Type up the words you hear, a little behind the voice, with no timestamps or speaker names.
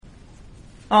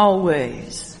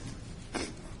Always,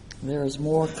 there is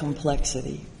more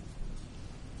complexity.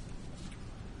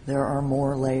 There are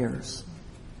more layers.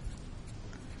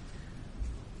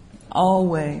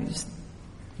 Always,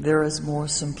 there is more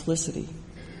simplicity,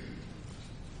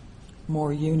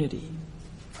 more unity.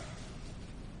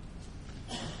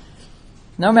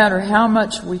 No matter how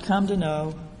much we come to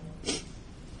know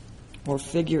or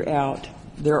figure out,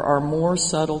 there are more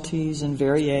subtleties and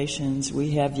variations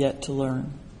we have yet to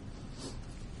learn,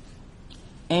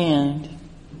 and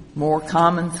more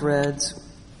common threads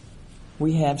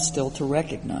we have still to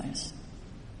recognize.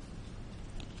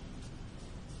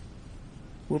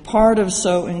 We're part of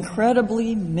so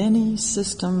incredibly many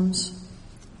systems,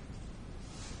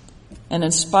 and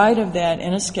in spite of that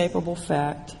inescapable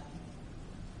fact,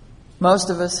 most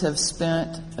of us have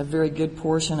spent a very good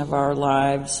portion of our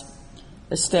lives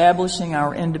establishing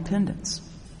our independence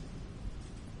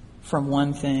from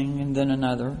one thing and then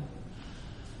another.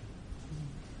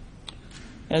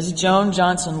 As Joan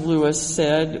Johnson Lewis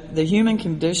said, the human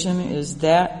condition is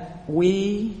that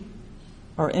we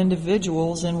are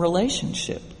individuals in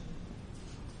relationship.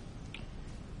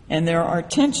 And there are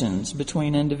tensions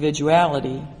between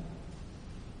individuality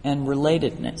and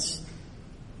relatedness.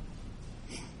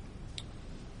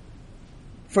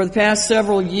 For the past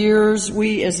several years,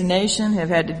 we as a nation have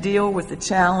had to deal with the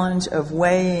challenge of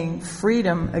weighing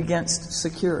freedom against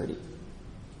security.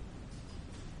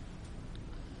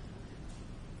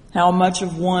 How much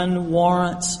of one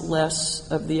warrants less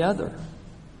of the other?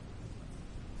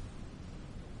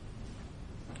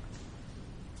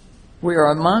 We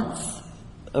are a month,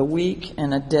 a week,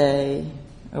 and a day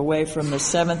away from the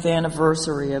 7th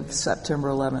anniversary of the September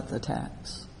 11th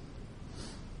attacks.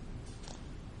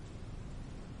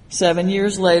 7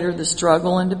 years later, the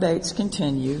struggle and debates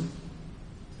continue.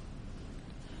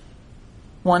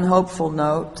 One hopeful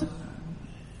note,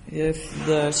 if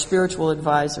the spiritual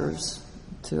advisors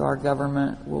to our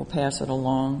government will pass it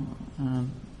along,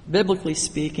 biblically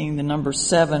speaking, the number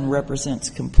 7 represents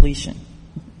completion.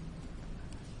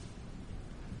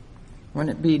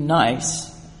 Wouldn't it be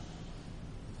nice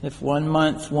if 1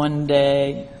 month, 1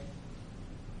 day,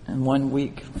 and 1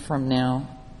 week from now,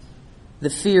 the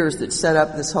fears that set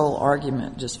up this whole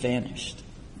argument just vanished?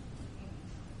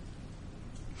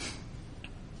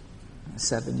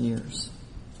 7 years.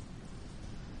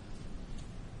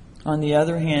 On the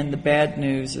other hand, the bad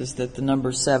news is that the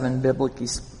number 7,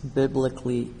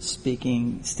 biblically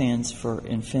speaking, stands for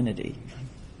infinity.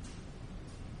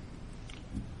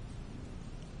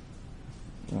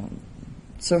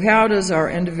 So how does our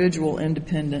individual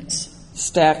independence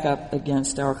stack up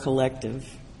against our collective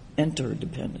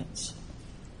interdependence?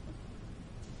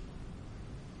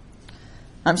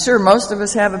 I'm sure most of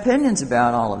us have opinions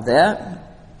about all of that.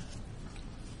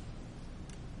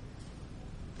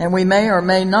 And we may or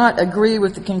may not agree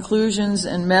with the conclusions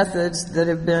and methods that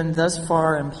have been thus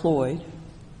far employed.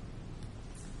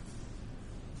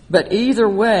 But either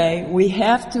way, we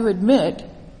have to admit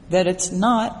that it's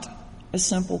not a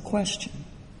simple question.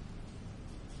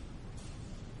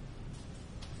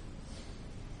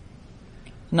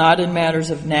 Not in matters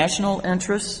of national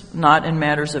interest, not in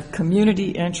matters of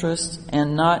community interest,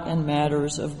 and not in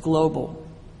matters of global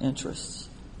interests.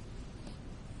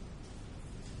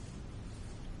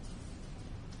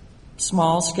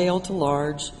 Small scale to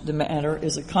large, the matter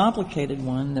is a complicated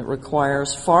one that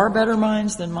requires far better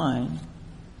minds than mine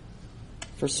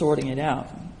for sorting it out.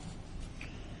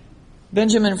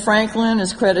 Benjamin Franklin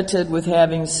is credited with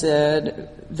having said,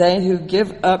 "They who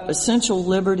give up essential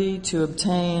liberty to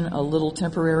obtain a little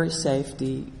temporary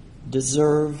safety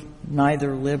deserve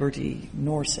neither liberty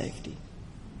nor safety."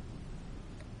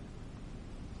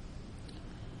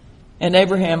 And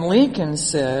Abraham Lincoln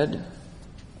said,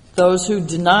 "Those who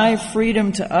deny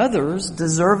freedom to others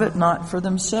deserve it not for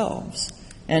themselves,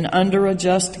 and under a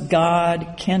just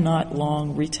God cannot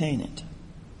long retain it."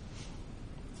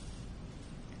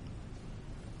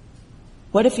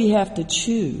 What if you have to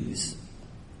choose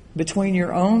between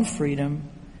your own freedom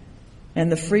and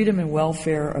the freedom and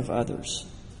welfare of others?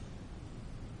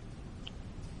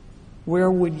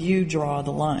 Where would you draw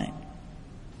the line?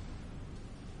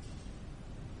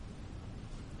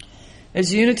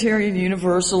 As Unitarian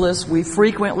Universalists, we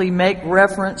frequently make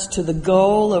reference to the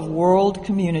goal of world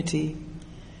community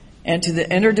and to the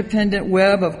interdependent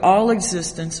web of all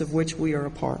existence of which we are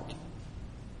a part.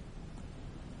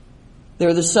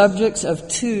 They're the subjects of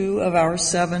 2 of our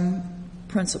 7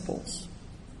 principles.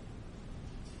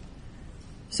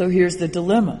 So here's the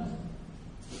dilemma.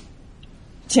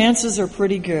 Chances are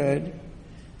pretty good,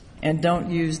 and don't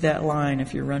use that line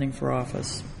if you're running for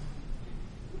office.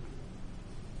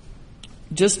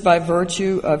 just by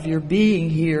virtue of your being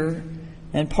here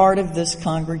and part of this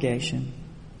congregation,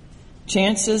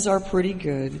 chances are pretty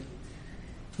good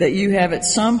that you have at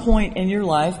some point in your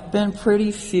life been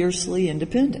pretty fiercely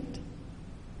independent.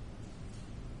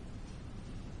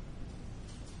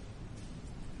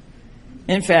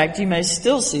 In fact, you may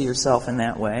still see yourself in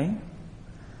that way.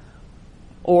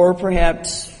 Or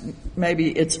perhaps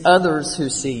maybe it's others who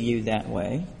see you that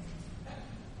way.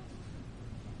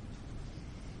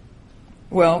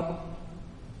 Well,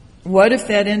 what if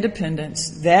that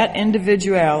independence, that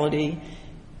individuality,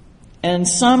 and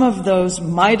some of those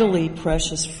mightily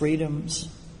precious freedoms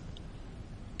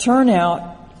turn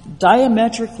out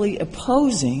diametrically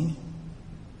opposing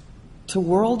to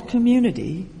world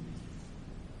community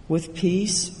with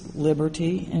peace,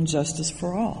 liberty, and justice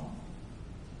for all?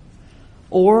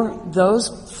 Or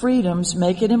those freedoms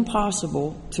make it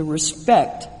impossible to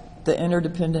respect the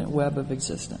interdependent web of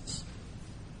existence.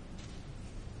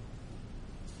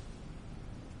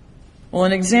 Well,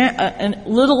 a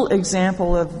little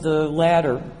example of the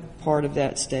latter part of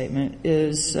that statement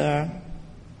is the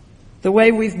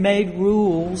way we've made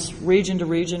rules, region to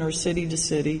region or city to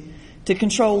city, to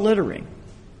control littering.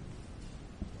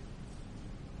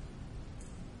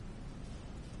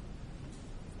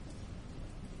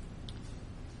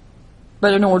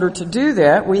 But in order to do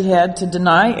that, we had to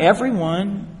deny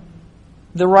everyone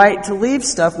the right to leave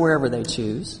stuff wherever they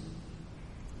choose.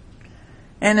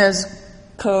 And as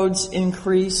codes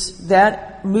increase,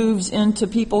 that moves into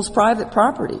people's private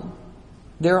property.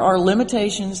 There are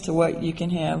limitations to what you can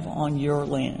have on your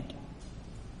land.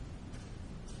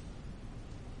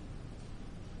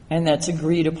 And that's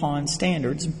agreed upon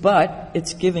standards, but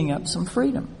it's giving up some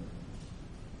freedom.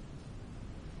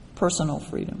 Personal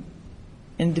freedom.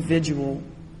 Individual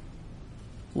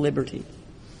liberty.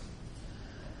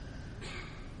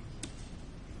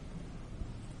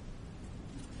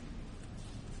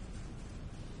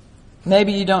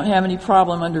 Maybe you don't have any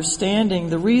problem understanding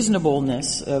the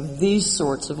reasonableness of these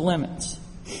sorts of limits.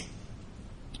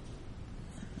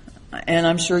 And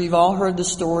I'm sure you've all heard the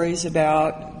stories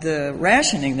about the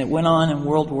rationing that went on in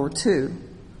World War II.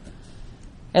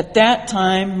 At that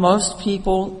time, most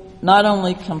people not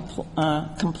only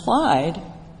complied,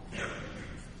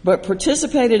 but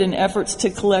participated in efforts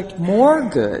to collect more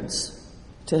goods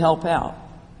to help out,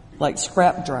 like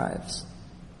scrap drives.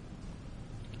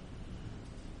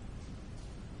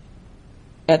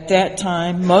 At that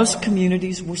time, most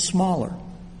communities were smaller,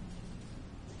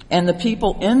 and the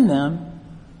people in them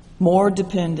more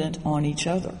dependent on each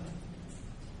other.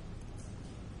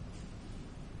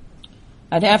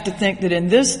 I'd have to think that in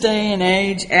this day and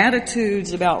age,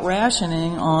 attitudes about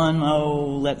rationing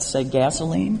on, let's say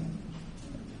gasoline,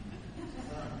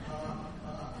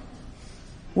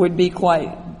 would be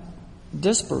quite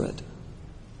disparate.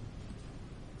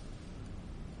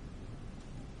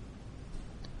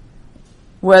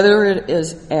 Whether it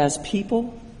is as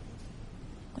people,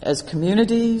 as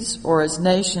communities, or as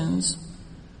nations,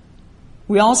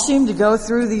 we all seem to go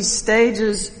through these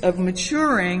stages of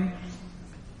maturing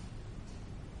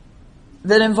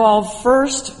that involve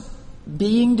first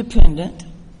being dependent,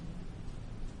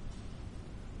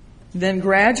 then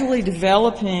gradually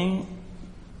developing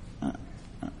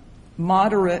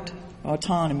moderate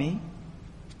autonomy,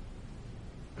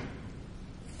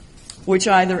 which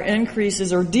either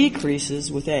increases or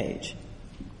decreases with age,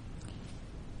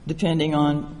 depending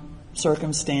on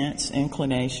circumstance,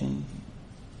 inclination.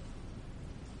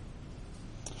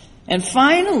 And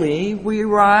finally, we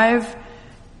arrive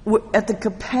at the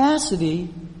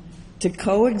capacity to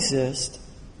coexist,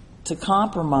 to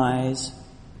compromise,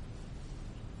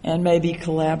 and maybe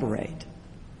collaborate.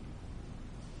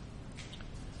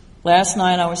 Last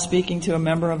night I was speaking to a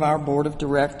member of our board of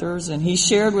directors, and he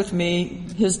shared with me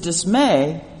his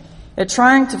dismay at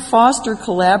trying to foster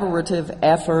collaborative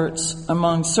efforts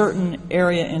among certain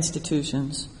area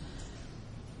institutions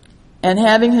and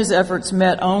having his efforts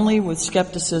met only with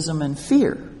skepticism and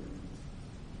fear.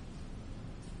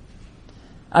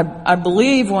 I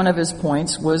believe one of his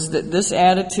points was that this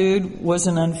attitude was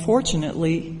an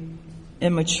unfortunately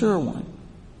immature one.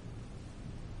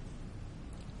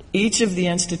 Each of the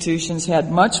institutions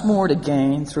had much more to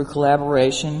gain through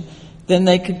collaboration than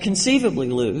they could conceivably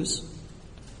lose,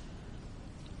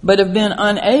 but have been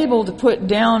unable to put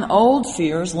down old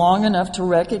fears long enough to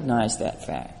recognize that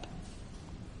fact.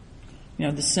 You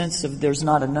know, the sense of there's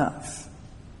not enough.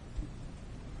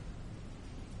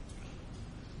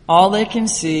 All they can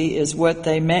see is what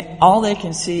they may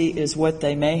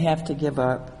have to give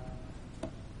up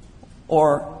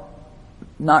or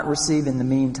not receive in the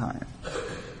meantime.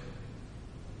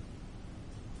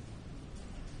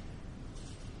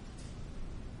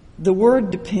 The word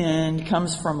depend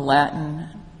comes from Latin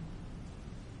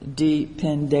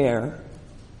dependere,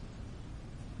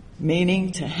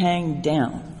 meaning to hang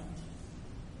down,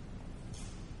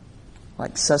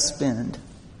 like suspend,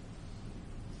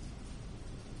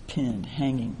 pinned,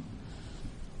 hanging.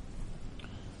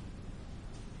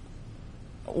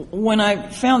 When I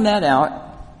found that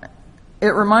out,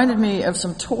 it reminded me of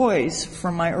some toys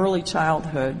from my early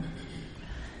childhood.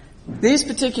 These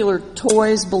particular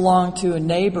toys belonged to a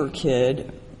neighbor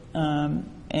kid,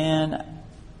 and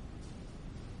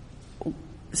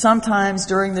sometimes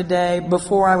during the day,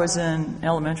 before I was in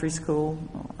elementary school,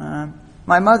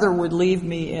 my mother would leave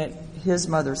me at his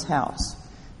mother's house.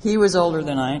 He was older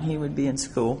than I, and he would be in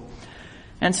school.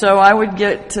 And so I would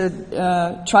get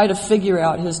to try to figure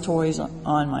out his toys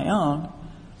on my own.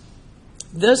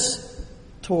 This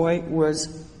toy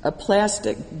was a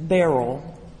plastic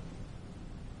barrel.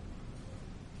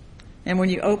 And when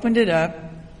you opened it up,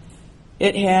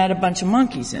 it had a bunch of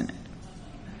monkeys in it.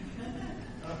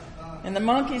 And the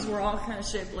monkeys were all kind of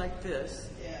shaped like this.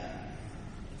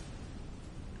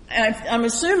 And I'm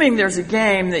assuming there's a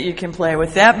game that you can play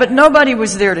with that, but nobody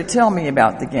was there to tell me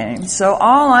about the game. So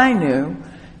all I knew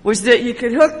was that you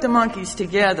could hook the monkeys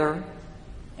together,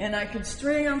 and I could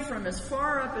string them from as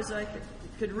far up as I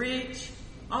could reach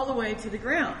all the way to the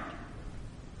ground.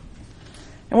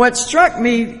 And what struck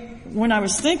me when I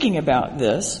was thinking about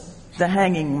this, the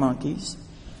hanging monkeys,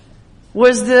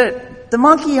 was that the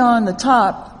monkey on the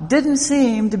top didn't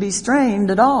seem to be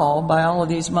strained at all by all of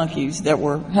these monkeys that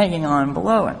were hanging on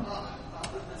below him.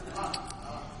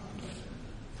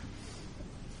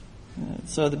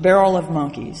 So the barrel of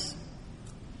monkeys.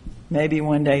 Maybe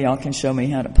one day y'all can show me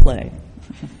how to play.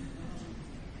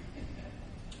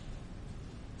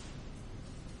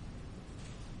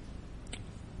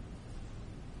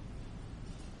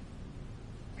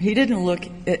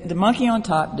 The monkey on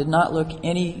top did not look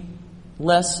any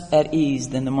less at ease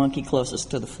than the monkey closest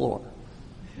to the floor.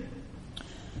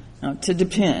 Now, to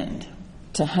depend,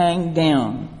 to hang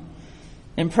down.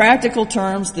 In practical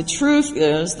terms, the truth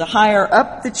is the higher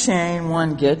up the chain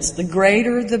one gets, the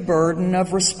greater the burden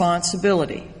of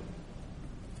responsibility.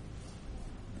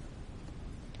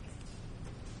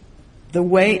 The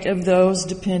weight of those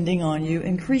depending on you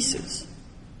increases.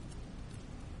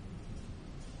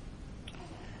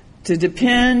 To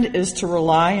depend is to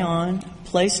rely on,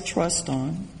 place trust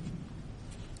on.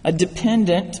 A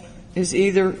dependent is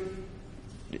either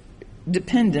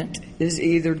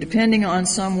depending on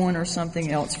someone or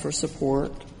something else for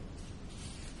support.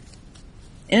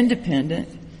 Independent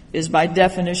is by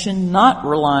definition not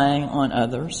relying on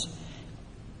others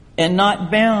and not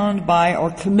bound by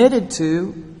or committed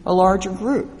to a larger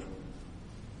group.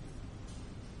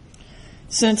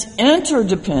 Since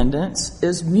interdependence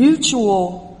is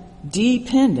mutual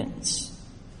dependence,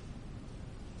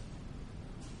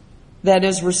 that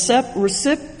is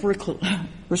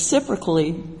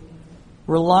reciprocally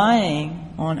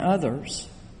relying on others,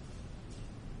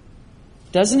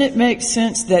 doesn't it make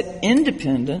sense that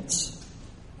independence,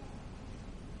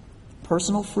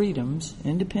 personal freedoms,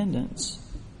 independence,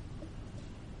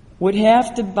 would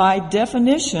have to, by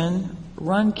definition,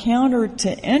 run counter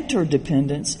to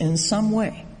interdependence in some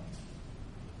way?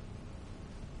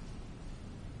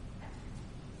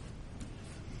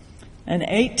 An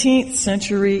 18th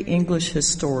century English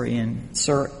historian,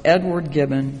 Sir Edward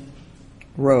Gibbon,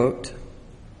 wrote,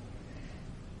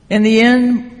 "In the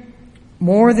end,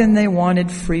 more than they wanted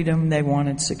freedom, they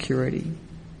wanted security.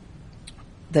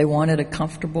 They wanted a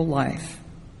comfortable life,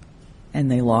 and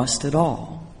they lost it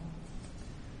all.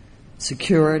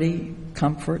 Security,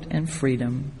 comfort, and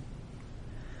freedom.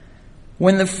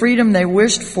 When the freedom they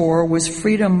wished for was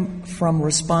freedom from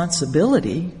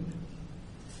responsibility,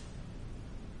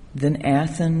 then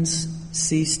Athens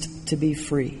ceased to be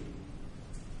free."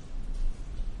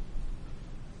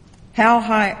 How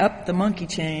high up the monkey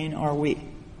chain are we?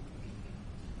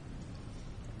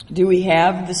 Do we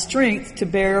have the strength to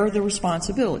bear the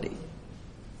responsibility?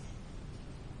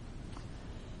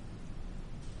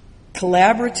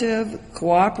 Collaborative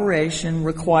cooperation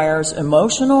requires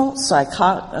emotional,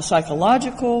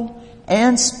 psychological,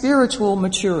 and spiritual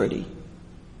maturity.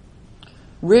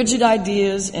 Rigid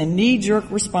ideas and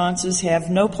knee-jerk responses have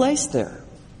no place there.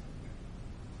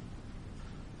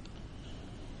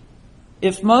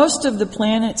 If most of the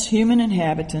planet's human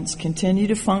inhabitants continue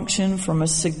to function from a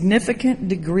significant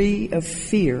degree of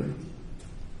fear,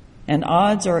 and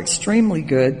odds are extremely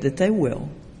good that they will,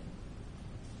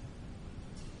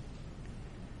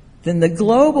 then the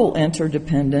global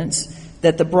interdependence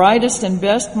that the brightest and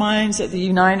best minds at the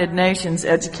United Nations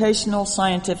Educational,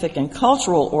 Scientific, and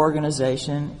Cultural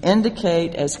Organization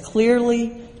indicate as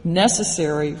clearly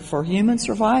necessary for human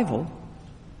survival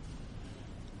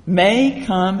may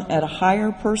come at a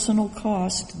higher personal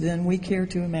cost than we care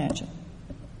to imagine.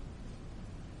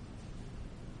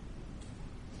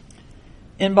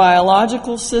 In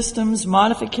biological systems,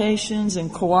 modifications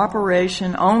and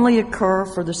cooperation only occur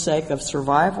for the sake of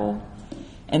survival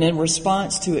and in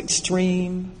response to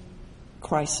extreme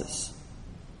crisis.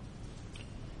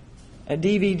 A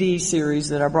DVD series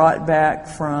that I brought back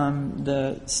from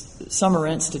the Summer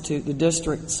Institute, the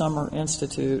District Summer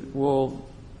Institute, will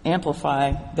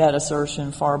amplify that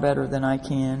assertion far better than I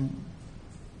can,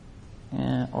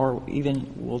 or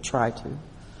even will try to.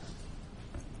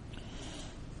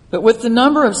 But with the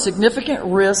number of significant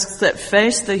risks that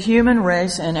face the human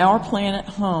race and our planet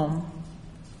home,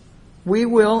 we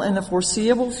will, in the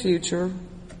foreseeable future,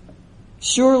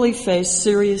 surely face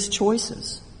serious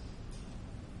choices.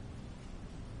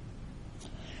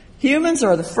 Humans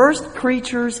are the first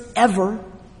creatures ever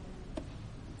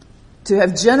to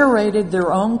have generated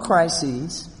their own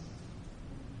crises,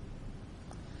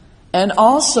 and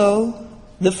also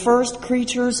the first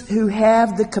creatures who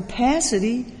have the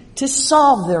capacity to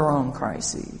solve their own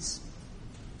crises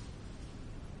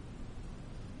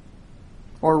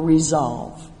or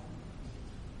resolve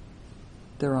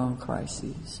their own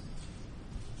crises.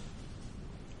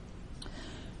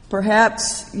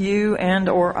 Perhaps you and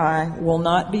or I will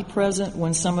not be present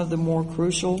when some of the more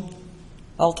crucial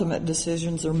ultimate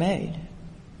decisions are made.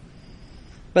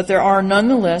 But there are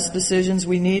nonetheless decisions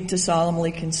we need to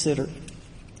solemnly consider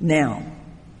now.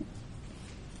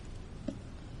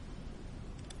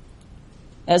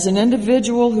 As an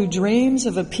individual who dreams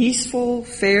of a peaceful,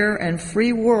 fair, and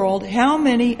free world, how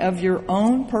many of your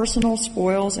own personal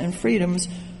spoils and freedoms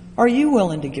are you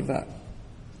willing to give up?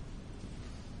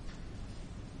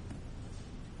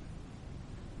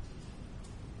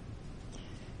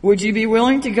 Would you be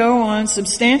willing to go on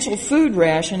substantial food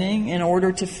rationing in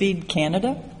order to feed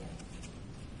Canada?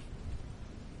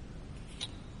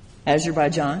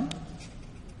 Azerbaijan?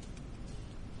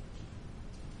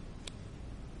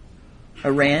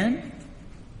 Iran?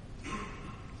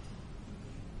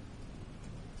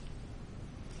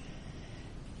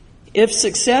 If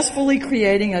successfully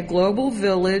creating a global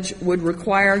village would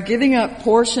require giving up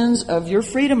portions of your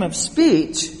freedom of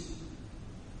speech,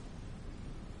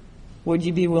 would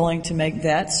you be willing to make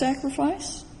that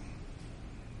sacrifice?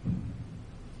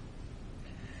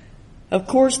 Of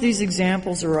course, these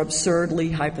examples are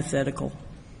absurdly hypothetical.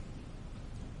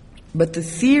 But the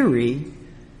theory,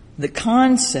 the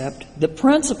concept, the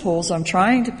principles I'm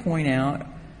trying to point out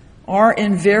are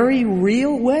in very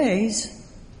real ways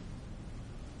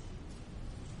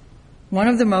one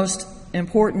of the most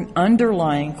important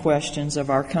underlying questions of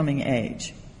our coming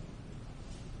age.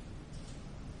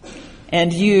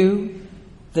 And you,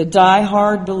 the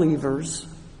die-hard believers,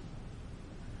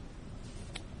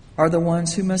 are the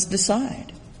ones who must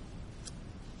decide.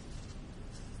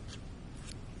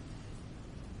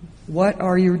 What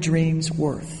are your dreams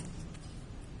worth?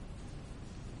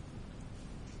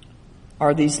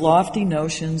 Are these lofty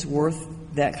notions worth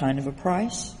that kind of a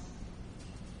price?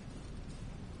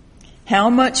 How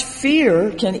much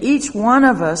fear can each one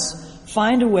of us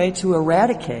find a way to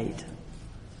eradicate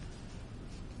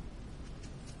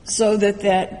so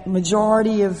that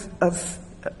majority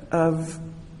of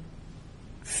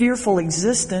fearful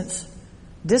existence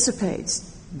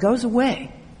dissipates, goes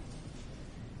away,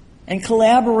 and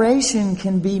collaboration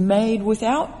can be made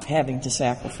without having to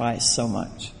sacrifice so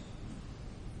much?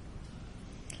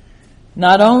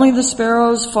 Not only the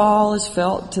sparrow's fall is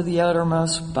felt to the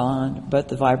uttermost bond, but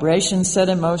the vibrations set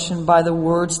in motion by the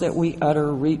words that we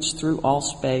utter reach through all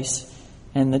space,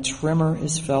 and the tremor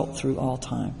is felt through all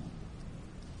time.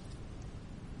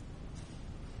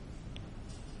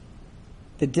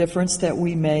 The difference that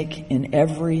we make in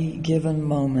every given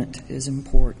moment is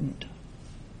important.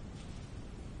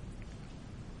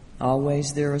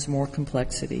 Always there is more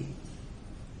complexity.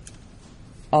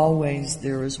 Always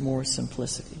there is more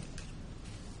simplicity.